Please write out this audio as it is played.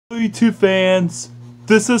YouTube fans,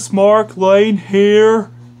 this is Mark Lane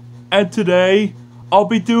here, and today I'll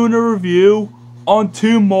be doing a review on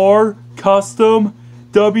 2 more custom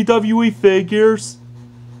WWE figures.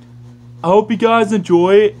 I hope you guys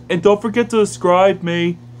enjoy it, and don't forget to subscribe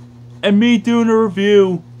me doing a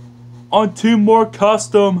review on 2 more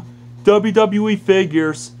custom WWE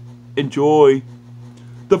figures. Enjoy.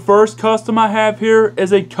 The first custom I have here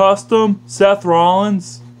is a custom Seth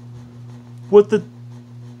Rollins with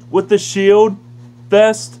the shield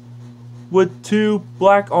vest with 2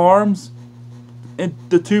 black arms and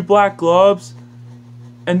the 2 black gloves,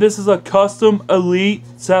 and this is a custom elite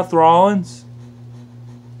Seth Rollins.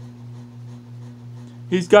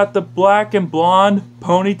 He's got the black and blonde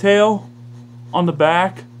ponytail on the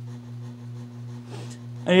back,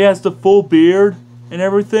 and he has the full beard and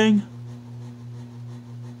everything.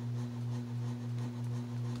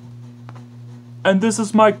 And this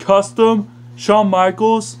is my custom Shawn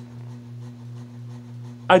Michaels.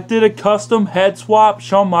 I did a custom head swap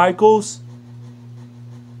Shawn Michaels.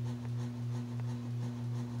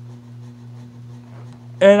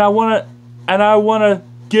 And I wanna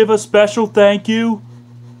give a special thank you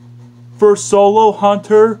for Solo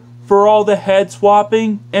Hunter for all the head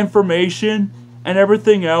swapping information and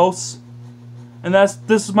everything else. And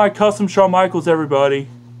this is my custom Shawn Michaels, everybody.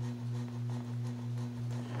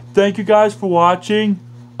 Thank you guys for watching.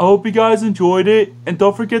 I hope you guys enjoyed it, and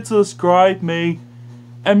don't forget to subscribe me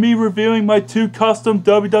reviewing my 2 custom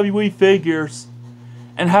WWE figures.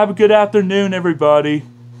 And have a good afternoon, everybody.